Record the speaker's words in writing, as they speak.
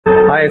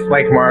Hi, it's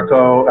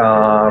r.mike.marko.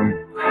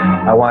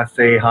 I want to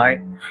say hi.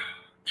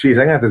 Geez,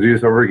 I'm going to have to do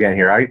this over again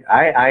here.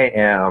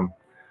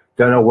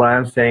 Don't know what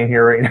I'm saying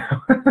here right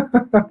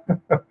now.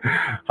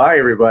 Hi,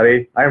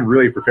 everybody. I'm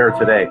really prepared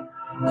today.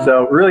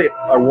 So really,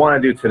 I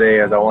want to do today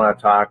is I want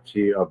to talk to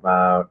you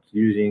about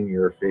using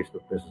your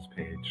Facebook business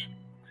page.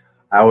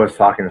 I was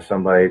talking to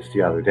somebody just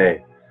the other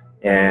day,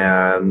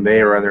 and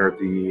they were under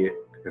the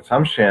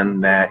assumption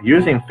that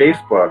using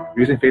Facebook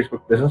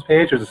business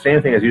page was the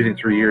same thing as using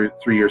three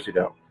years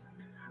ago.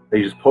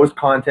 They just post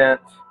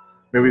content,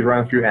 maybe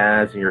run through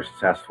ads, and you're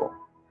successful.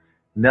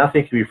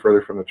 Nothing can be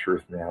further from the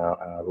truth now.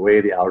 The way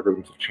the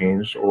algorithms have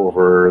changed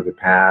over the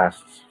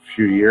past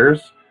few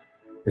years,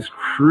 it's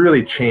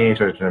really changed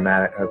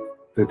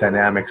the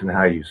dynamics in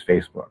how you use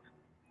Facebook.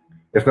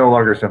 It's no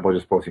longer simple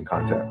just posting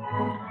content.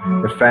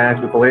 In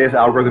fact, with the latest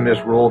algorithm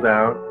that's rolled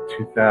out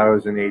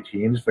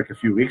 2018, just like a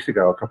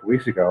couple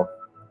weeks ago,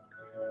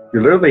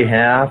 you literally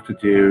have to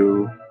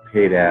do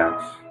paid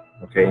ads,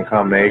 okay, in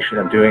combination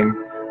of doing,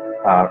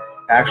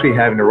 actually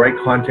having the right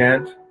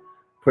content,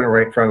 putting it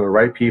right in front of the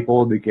right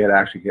people to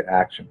actually get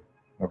action,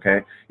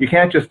 okay? You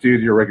can't just do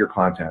your regular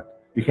content.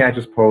 You can't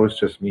just post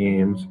just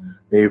memes,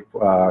 maybe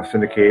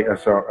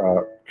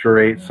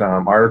curate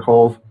some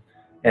articles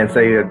and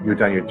say you've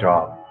done your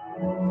job.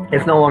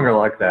 It's no longer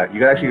like that.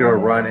 You actually got to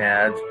run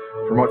ads,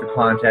 promote the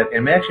content,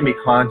 and actually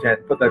make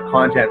content, put that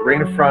content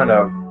right in front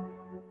of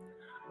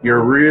to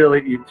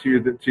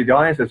the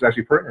audience that's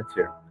actually pertinent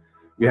to.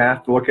 You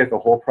have to look at the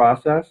whole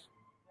process,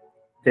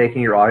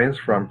 taking your audience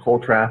from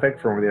cold traffic,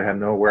 from where they have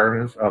no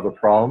awareness of the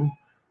problem.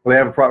 Well, they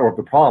have a problem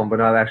with the problem, but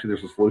not actually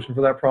there's a solution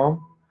for that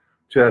problem.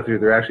 To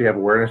they actually have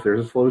awareness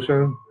there's a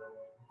solution,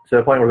 to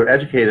the point where they're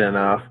educated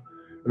enough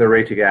and they're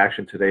ready to take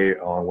action today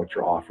on what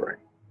you're offering.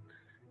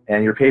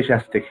 And your page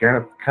has to take care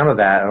of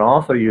that, and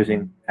also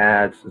using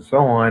ads and so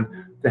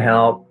on to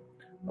help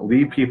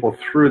lead people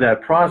through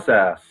that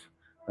process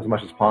as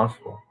much as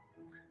possible.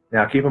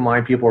 Now, keep in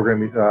mind, people are going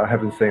to be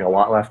have been spending a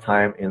lot less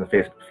time in the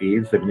Facebook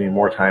feeds. They've been doing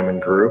more time in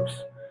groups.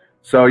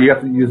 So you have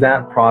to use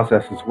that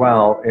process as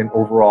well in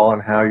overall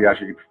and how you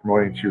actually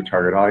promoting to your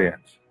target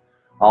audience.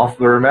 Also,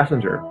 they're a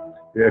messenger.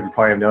 You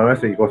probably have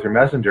noticed that you go through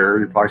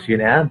Messenger, you probably see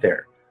an ad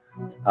there.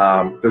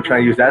 They're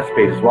trying to use that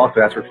space as well,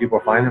 because that's where people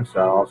find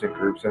themselves in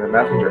groups and in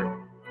Messenger.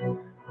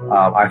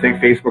 I think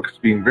Facebook is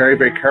being very,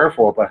 very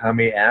careful about how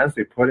many ads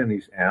they put in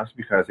these apps,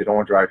 because they don't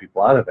want to drive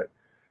people out of it.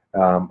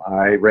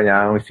 Right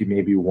now I only see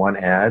maybe one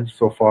ad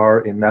so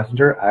far in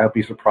Messenger. I'll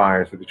be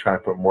surprised if they try to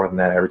put more than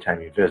that every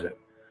time you visit,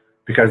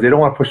 because they don't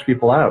want to push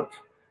people out.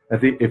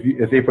 If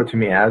they put too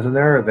many ads in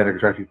there, then it can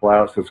drive people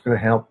out. So it's going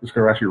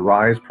to actually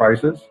rise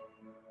prices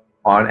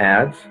on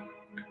ads.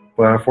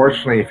 But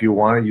unfortunately, if you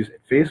want to use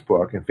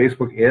Facebook, and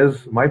Facebook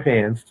is, in my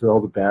opinion, still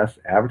the best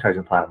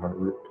advertising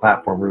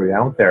platform really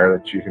out there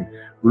that you can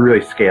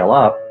really scale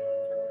up,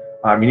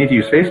 you need to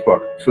use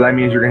Facebook. So that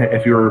means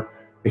if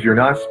you're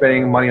not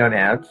spending money on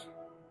ads,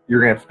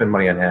 you're going to have to spend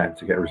money on ads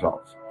to get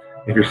results.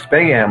 If you're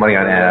spending money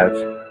on ads,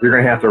 you're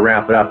going to have to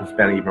ramp it up and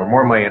spend even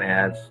more money on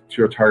ads to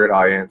your target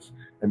audience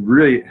and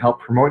really help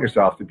promote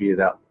yourself to be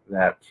that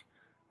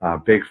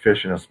big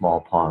fish in a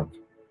small pond.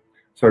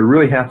 So I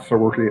really have to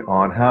start working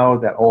on how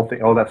all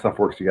that stuff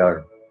works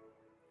together.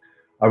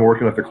 I'm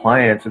working with the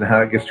clients and how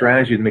to get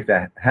strategy to make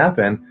that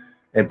happen,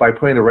 and by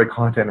putting the right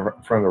content in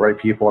front of the right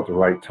people at the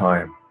right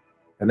time.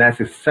 And that's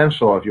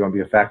essential if you want to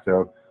be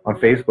effective on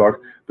Facebook.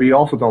 But you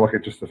also don't look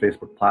at just the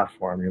Facebook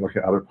platform. You look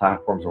at other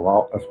platforms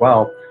as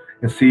well,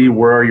 and see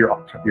where your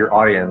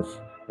audience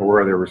or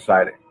where they're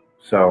residing.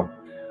 So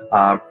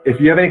if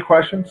you have any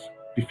questions,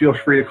 you feel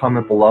free to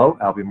comment below.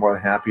 I'll be more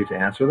than happy to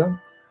answer them.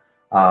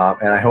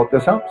 And I hope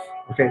this helps.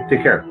 Okay,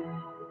 take care.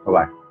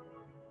 Bye-bye.